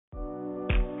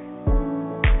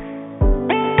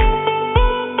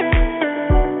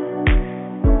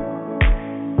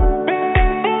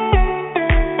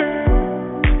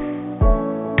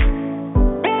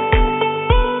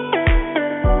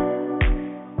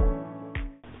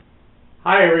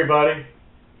Hi, everybody,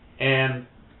 and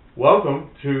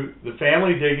welcome to the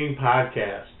Family Digging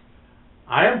Podcast.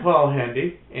 I am Paul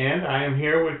Hendy, and I am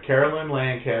here with Carolyn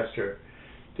Lancaster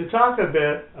to talk a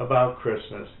bit about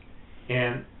Christmas.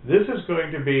 And this is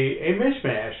going to be a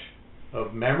mishmash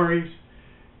of memories,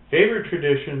 favorite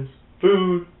traditions,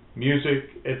 food, music,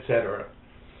 etc.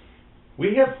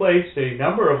 We have placed a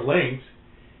number of links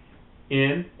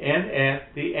in and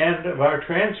at the end of our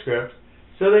transcript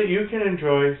so that you can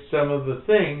enjoy some of the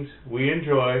things we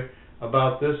enjoy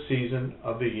about this season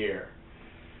of the year.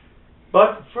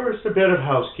 But first, a bit of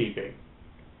housekeeping.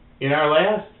 In our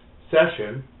last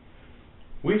session,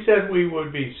 we said we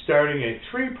would be starting a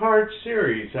 3-part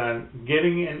series on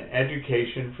getting an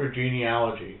education for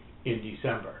genealogy in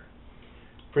December.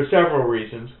 For several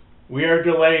reasons, we are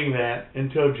delaying that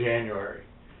until January.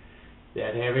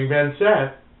 That having been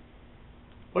said,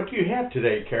 what do you have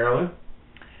today, Carolyn?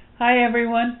 Hi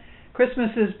everyone.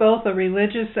 Christmas is both a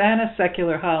religious and a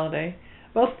secular holiday.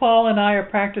 Both Paul and I are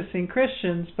practicing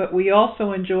Christians, but we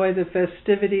also enjoy the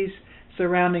festivities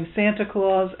surrounding Santa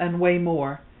Claus and way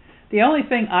more. The only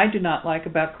thing I do not like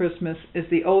about Christmas is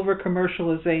the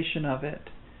over-commercialization of it.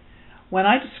 When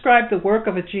I describe the work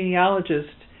of a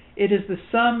genealogist, it is the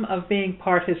sum of being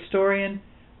part historian,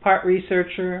 part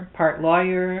researcher, part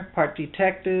lawyer, part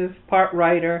detective, part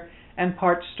writer, and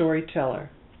part storyteller.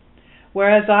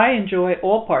 Whereas I enjoy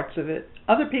all parts of it,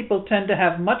 other people tend to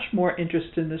have much more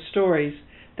interest in the stories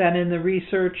than in the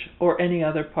research or any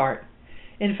other part.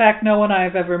 In fact, no one I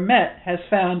have ever met has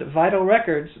found vital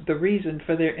records the reason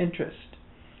for their interest.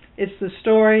 It's the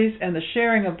stories and the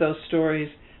sharing of those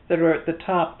stories that are at the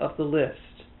top of the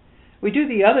list. We do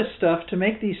the other stuff to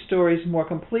make these stories more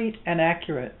complete and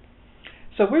accurate.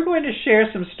 So we're going to share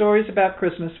some stories about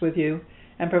Christmas with you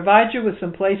and provide you with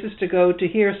some places to go to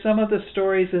hear some of the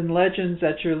stories and legends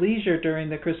at your leisure during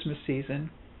the Christmas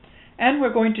season. And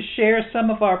we're going to share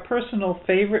some of our personal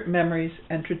favorite memories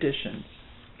and traditions.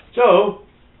 So,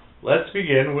 let's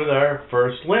begin with our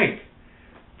first link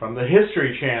from the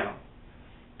History Channel,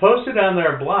 posted on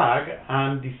their blog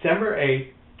on December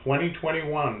 8,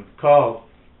 2021, called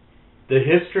The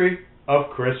History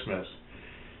of Christmas.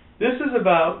 This is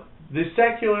about the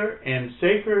secular and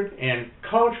sacred and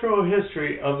cultural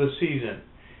history of the season,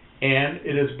 and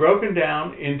it is broken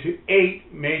down into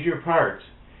 8 major parts,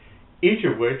 each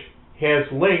of which has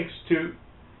links to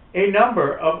a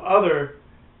number of other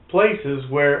places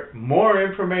where more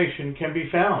information can be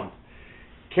found.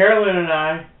 Carolyn and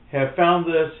I have found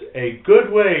this a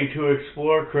good way to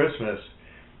explore Christmas.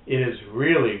 It is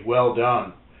really well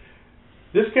done.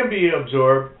 This can be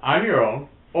absorbed on your own,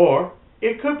 or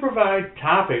it could provide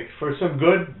topics for some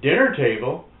good dinner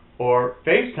table or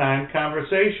FaceTime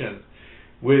conversation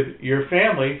with your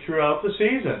family throughout the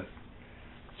season.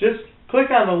 Just click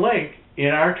on the link in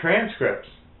our transcripts.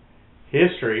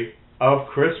 History of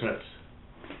Christmas.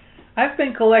 I've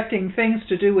been collecting things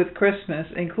to do with Christmas,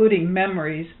 including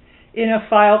memories, in a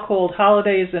file called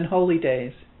Holidays and Holy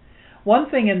Days.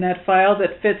 One thing in that file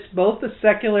that fits both the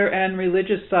secular and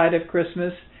religious side of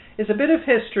Christmas is a bit of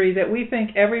history that we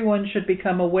think everyone should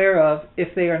become aware of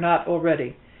if they are not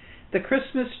already. The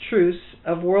Christmas Truce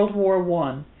of World War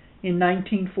I in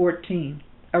 1914,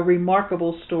 a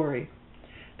remarkable story.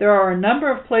 There are a number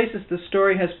of places the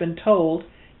story has been told,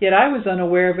 yet I was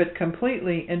unaware of it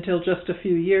completely until just a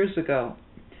few years ago.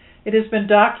 It has been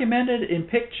documented in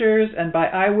pictures and by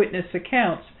eyewitness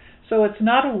accounts, so it's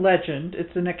not a legend,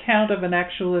 it's an account of an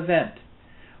actual event.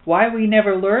 Why we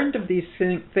never learned of these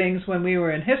things when we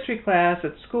were in history class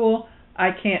at school, I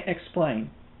can't explain.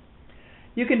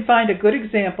 You can find a good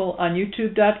example on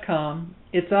YouTube.com.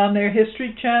 It's on their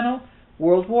History Channel,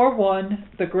 World War I,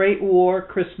 The Great War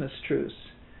Christmas Truce.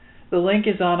 The link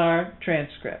is on our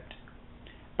transcript.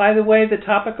 By the way, the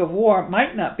topic of war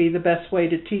might not be the best way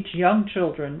to teach young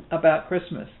children about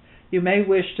Christmas. You may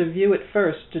wish to view it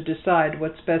first to decide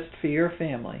what's best for your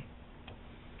family.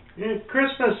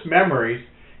 Christmas memories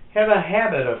have a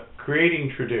habit of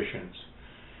creating traditions.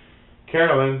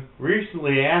 Carolyn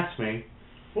recently asked me,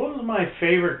 what was my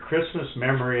favorite Christmas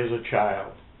memory as a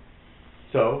child?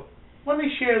 So, let me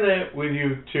share that with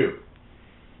you too.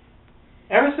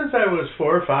 Ever since I was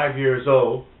 4 or 5 years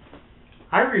old,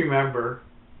 I remember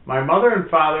my mother and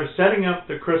father setting up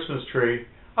the Christmas tree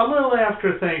a little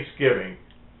after Thanksgiving.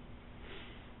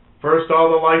 First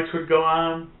all the lights would go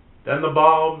on, then the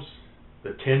bulbs,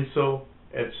 the tinsel,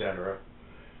 etc.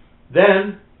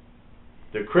 Then,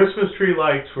 the Christmas tree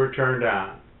lights were turned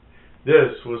on.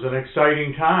 This was an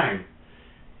exciting time.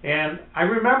 And I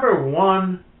remember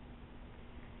one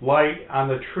light on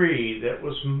the tree that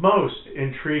was most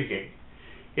intriguing.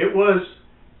 It was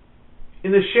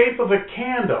in the shape of a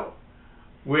candle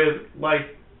with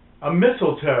like a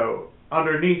mistletoe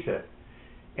underneath it.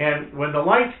 And when the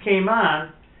lights came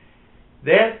on,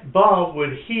 that bulb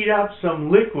would heat up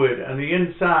some liquid on the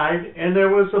inside, and there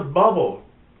was a bubble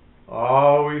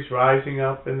always rising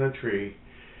up in the tree.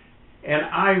 And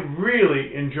I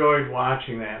really enjoyed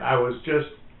watching that. I was just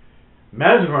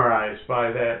mesmerized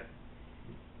by that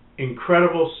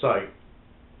incredible sight.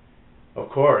 Of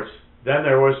course, then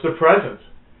there was the presents.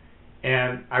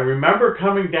 And I remember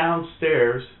coming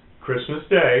downstairs Christmas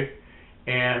Day,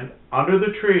 and under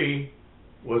the tree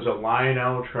was a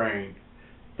Lionel train.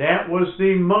 That was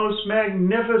the most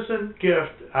magnificent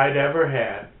gift I'd ever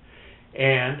had.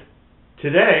 And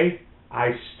today,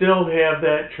 I still have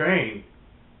that train.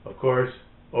 Of course,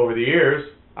 over the years,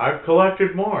 I've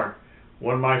collected more.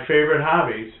 One of my favorite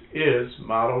hobbies is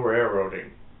model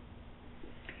railroading.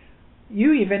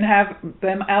 You even have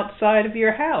them outside of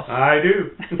your house. I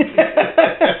do.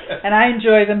 And I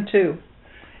enjoy them too.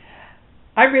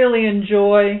 I really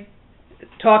enjoy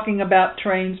talking about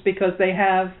trains because they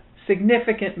have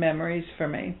significant memories for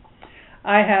me.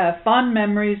 I have fond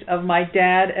memories of my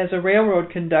dad as a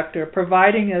railroad conductor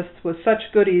providing us with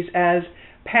such goodies as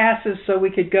passes so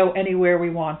we could go anywhere we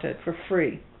wanted for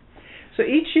free. So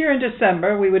each year in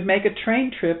December we would make a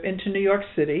train trip into New York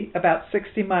City, about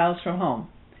 60 miles from home.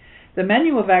 The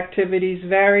menu of activities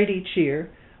varied each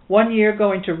year, one year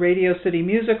going to Radio City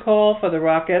Music Hall for the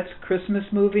Rockettes' Christmas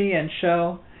movie and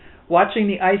show, watching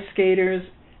the ice skaters,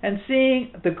 and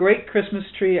seeing the great Christmas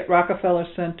tree at Rockefeller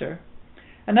Center.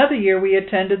 Another year we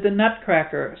attended the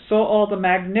Nutcracker, saw all the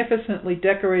magnificently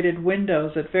decorated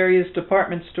windows at various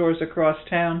department stores across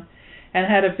town, and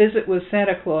had a visit with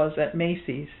Santa Claus at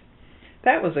Macy's.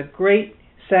 That was a great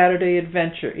Saturday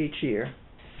adventure each year.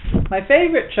 My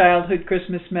favorite childhood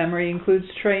Christmas memory includes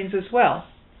trains as well,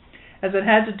 as it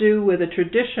had to do with a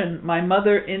tradition my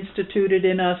mother instituted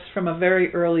in us from a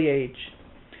very early age,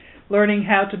 learning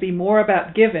how to be more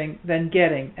about giving than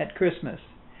getting at Christmas.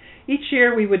 Each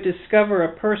year we would discover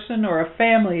a person or a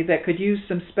family that could use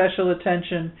some special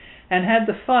attention and had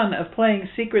the fun of playing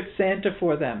Secret Santa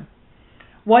for them.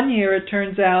 One year it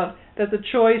turns out that the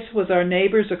choice was our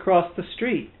neighbors across the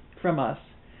street from us.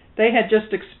 They had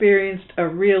just experienced a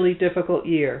really difficult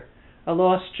year, a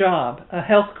lost job, a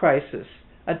health crisis,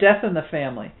 a death in the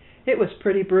family. It was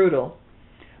pretty brutal.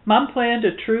 Mom planned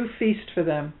a true feast for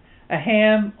them, a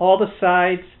ham, all the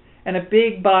sides, and a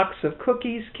big box of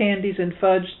cookies, candies, and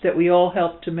fudge that we all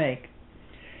helped to make.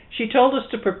 She told us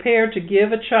to prepare to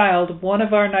give a child one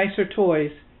of our nicer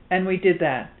toys, and we did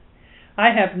that. I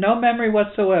have no memory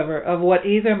whatsoever of what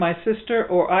either my sister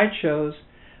or I chose,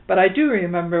 but I do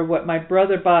remember what my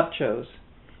brother Bob chose,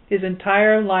 his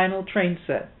entire Lionel train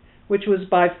set, which was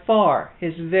by far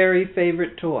his very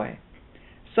favorite toy.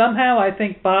 Somehow I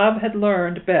think Bob had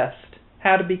learned best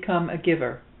how to become a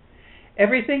giver.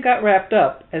 Everything got wrapped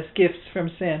up as gifts from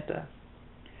Santa.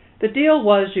 The deal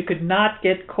was you could not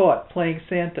get caught playing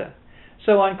Santa,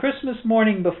 so on Christmas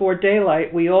morning before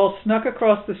daylight we all snuck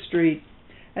across the street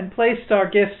and placed our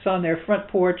gifts on their front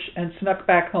porch and snuck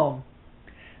back home.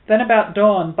 Then about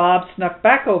dawn, Bob snuck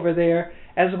back over there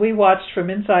as we watched from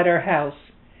inside our house.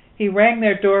 He rang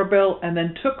their doorbell and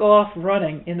then took off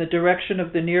running in the direction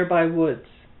of the nearby woods.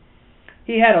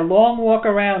 He had a long walk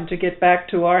around to get back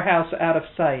to our house out of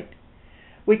sight.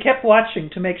 We kept watching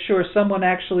to make sure someone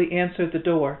actually answered the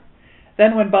door.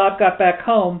 Then when Bob got back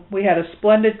home, we had a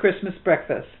splendid Christmas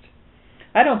breakfast.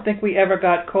 I don't think we ever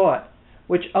got caught,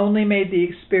 which only made the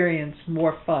experience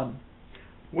more fun.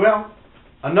 Well,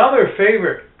 another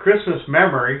favorite Christmas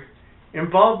memory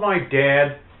involved my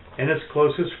dad and his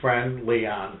closest friend,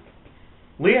 Leon.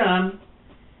 Leon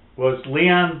was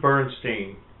Leon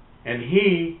Bernstein, and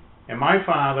he and my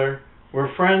father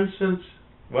were friends since,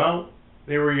 well,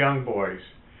 they were young boys.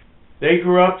 They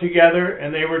grew up together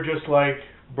and they were just like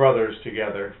brothers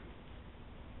together.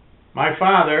 My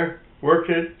father worked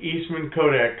at Eastman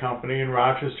Kodak Company in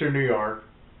Rochester, New York,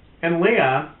 and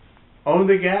Leon owned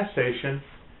the gas station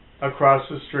across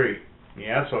the street, the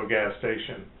Esso gas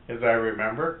station, as I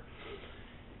remember.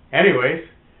 Anyways,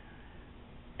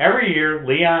 every year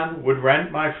Leon would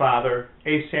rent my father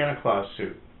a Santa Claus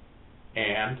suit,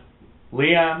 and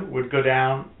Leon would go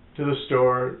down to the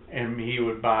store and he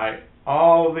would buy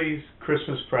all these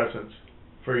Christmas presents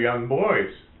for young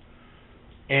boys.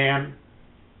 And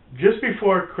just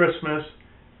before Christmas,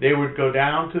 they would go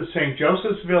down to St.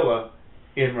 Joseph's Villa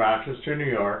in Rochester,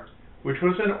 New York, which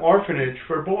was an orphanage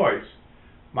for boys.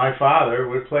 My father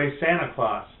would play Santa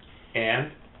Claus,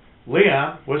 and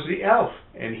Leon was the elf,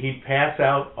 and he'd pass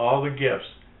out all the gifts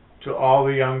to all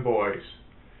the young boys.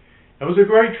 It was a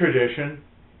great tradition,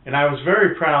 and I was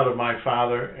very proud of my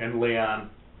father and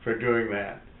Leon for doing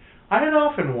that. I had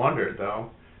often wondered,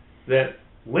 though, that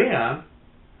Leon,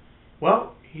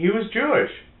 well, he was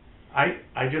Jewish.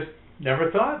 I just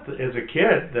never thought as a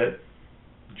kid that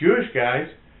Jewish guys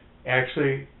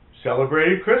actually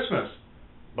celebrated Christmas.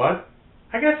 But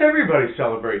I guess everybody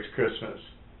celebrates Christmas.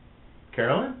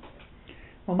 Carolyn?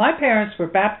 Well, my parents were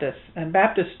Baptists, and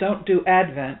Baptists don't do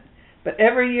Advent, but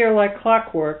every year, like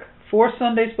clockwork, 4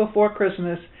 Sundays before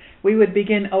Christmas, we would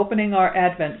begin opening our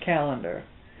Advent calendar.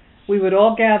 We would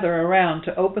all gather around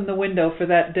to open the window for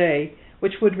that day,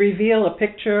 which would reveal a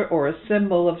picture or a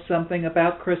symbol of something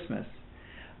about Christmas.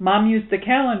 Mom used the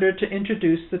calendar to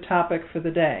introduce the topic for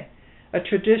the day, a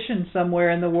tradition somewhere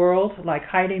in the world, like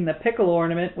hiding the pickle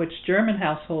ornament which German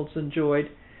households enjoyed,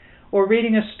 or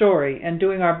reading a story and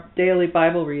doing our daily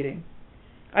Bible reading.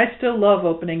 I still love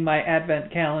opening my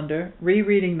Advent calendar,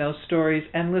 rereading those stories,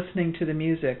 and listening to the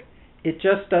music. It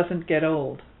just doesn't get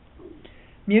old.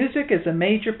 Music is a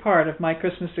major part of my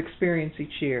Christmas experience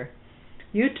each year.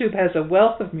 YouTube has a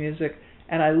wealth of music,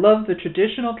 and I love the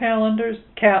traditional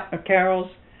carols,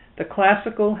 the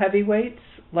classical heavyweights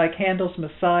like Handel's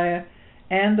Messiah,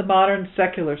 and the modern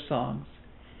secular songs.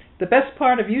 The best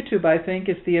part of YouTube, I think,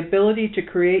 is the ability to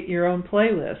create your own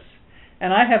playlists,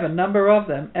 and I have a number of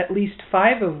them, at least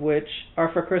 5 of which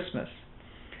are for Christmas.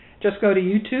 Just go to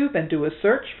YouTube and do a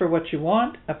search for what you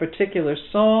want, a particular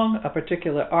song, a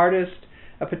particular artist,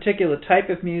 a particular type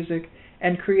of music,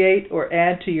 and create or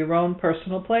add to your own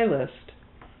personal playlist.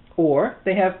 Or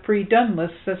they have pre-done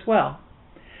lists as well.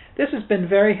 This has been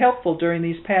very helpful during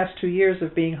these past 2 years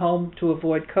of being home to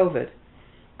avoid COVID.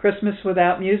 Christmas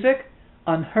without music?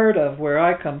 Unheard of where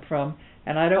I come from,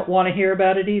 and I don't want to hear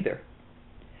about it either.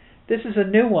 This is a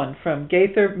new one from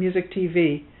Gaither Music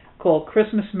TV called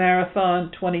Christmas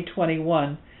Marathon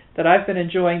 2021 that I've been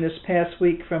enjoying this past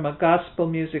week from a gospel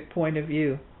music point of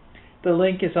view. The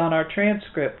link is on our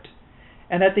transcript.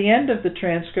 And at the end of the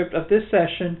transcript of this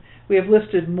session, we have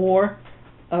listed more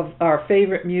of our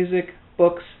favorite music,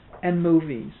 books, and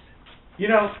movies. You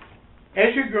know,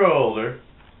 as you grow older,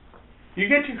 you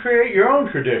get to create your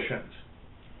own traditions.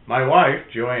 My wife,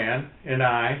 Joanne, and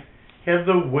I have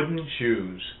the wooden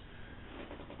shoes.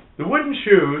 The wooden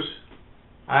shoes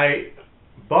I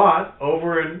bought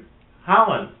over in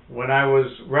Holland when I was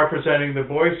representing the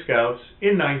Boy Scouts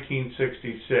in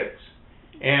 1966.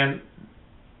 And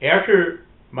after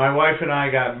my wife and I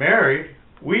got married,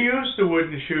 we used the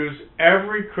wooden shoes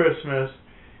every Christmas,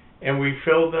 and we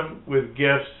filled them with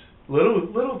gifts,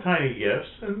 little tiny gifts,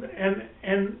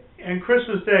 and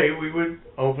Christmas Day we would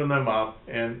open them up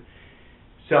and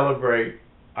celebrate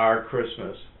our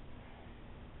Christmas.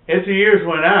 As the years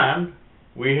went on,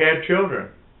 we had children.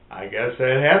 I guess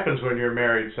that happens when you're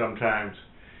married sometimes.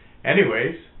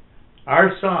 Anyways,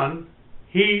 our son,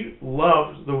 he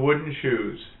loves the wooden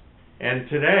shoes, and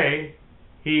today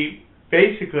he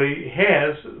basically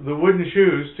has the wooden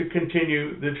shoes to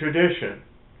continue the tradition.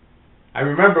 I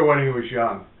remember when he was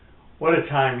young, what a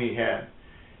time he had.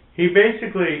 He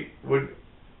basically would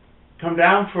come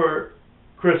down for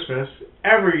Christmas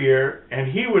every year,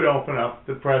 and he would open up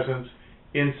the presents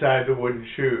inside the wooden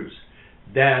shoes.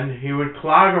 Then he would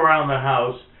clog around the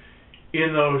house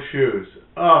in those shoes.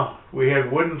 Oh, we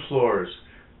had wooden floors.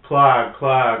 Clog,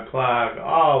 clog, clog,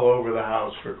 all over the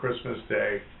house for Christmas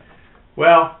Day.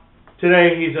 Well,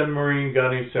 today he's a Marine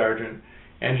gunny sergeant,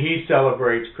 and he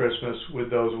celebrates Christmas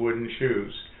with those wooden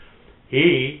shoes.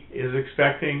 He is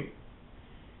expecting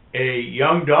a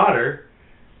young daughter,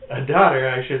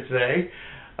 I should say,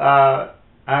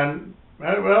 on,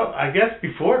 well, I guess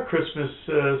before Christmas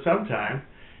sometime.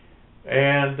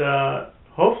 And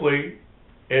hopefully,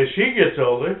 as she gets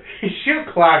older,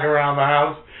 she'll clog around the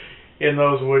house in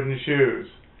those wooden shoes.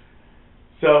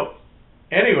 So,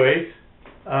 anyways,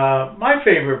 my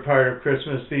favorite part of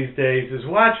Christmas these days is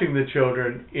watching the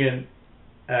children in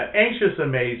anxious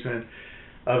amazement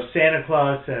of Santa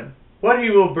Claus and what he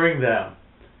will bring them.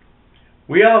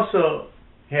 We also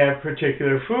have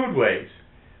particular food ways.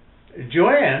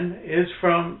 Joanne is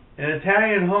from an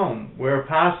Italian home where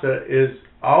pasta is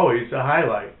always a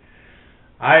highlight.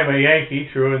 I am a Yankee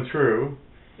through and through,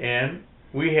 and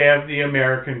we have the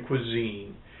American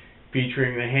cuisine,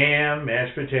 featuring the ham,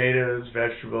 mashed potatoes,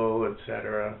 vegetable,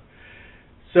 etc.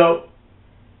 So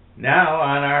now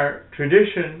on our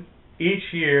tradition each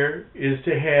year is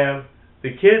to have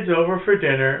the kids over for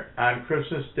dinner on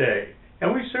Christmas Day,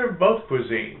 and we serve both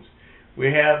cuisines. We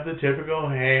have the typical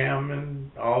ham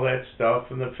and all that stuff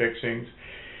and the fixings,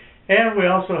 and we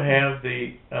also have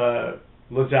the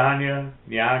lasagna,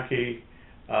 gnocchi,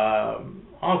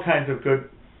 all kinds of good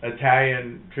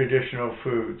Italian traditional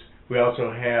foods. We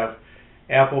also have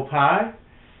apple pie,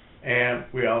 and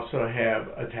we also have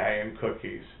Italian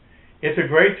cookies. It's a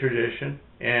great tradition,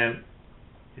 and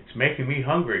it's making me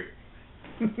hungry.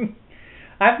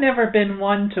 I've never been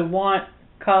one to want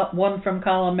one from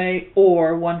column A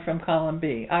or one from column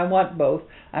B. I want both.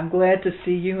 I'm glad to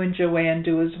see you and Joanne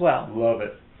do as well. Love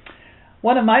it.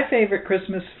 One of my favorite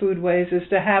Christmas foodways is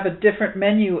to have a different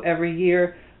menu every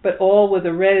year, but all with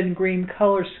a red and green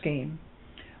color scheme.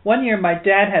 One year my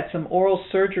dad had some oral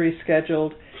surgery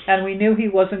scheduled, and we knew he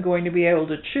wasn't going to be able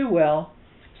to chew well,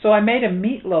 so I made a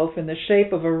meatloaf in the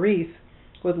shape of a wreath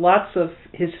with lots of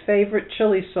his favorite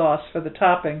chili sauce for the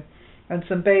topping and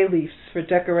some bay leaves for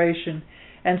decoration,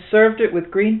 and served it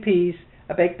with green peas,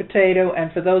 a baked potato,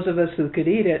 and for those of us who could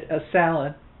eat it, a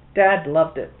salad. Dad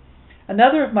loved it.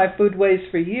 Another of my foodways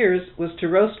for years was to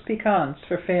roast pecans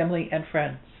for family and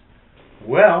friends.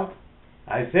 Well,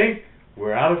 I think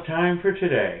we're out of time for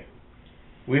today.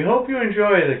 We hope you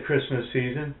enjoy the Christmas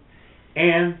season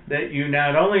and that you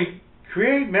not only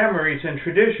create memories and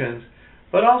traditions,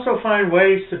 but also find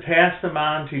ways to pass them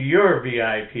on to your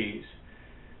VIPs.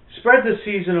 Spread the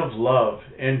season of love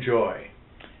and joy.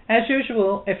 As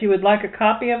usual, if you would like a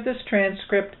copy of this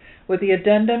transcript with the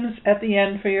addendums at the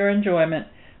end for your enjoyment,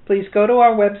 please go to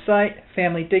our website,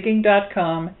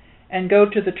 FamilyDigging.com, and go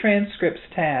to the Transcripts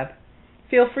tab.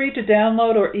 Feel free to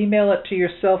download or email it to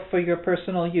yourself for your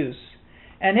personal use.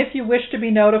 And if you wish to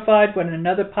be notified when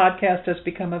another podcast has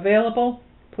become available,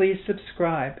 please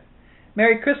subscribe.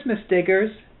 Merry Christmas,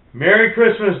 Diggers! Merry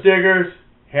Christmas, Diggers!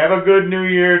 Have a good New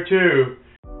Year, too!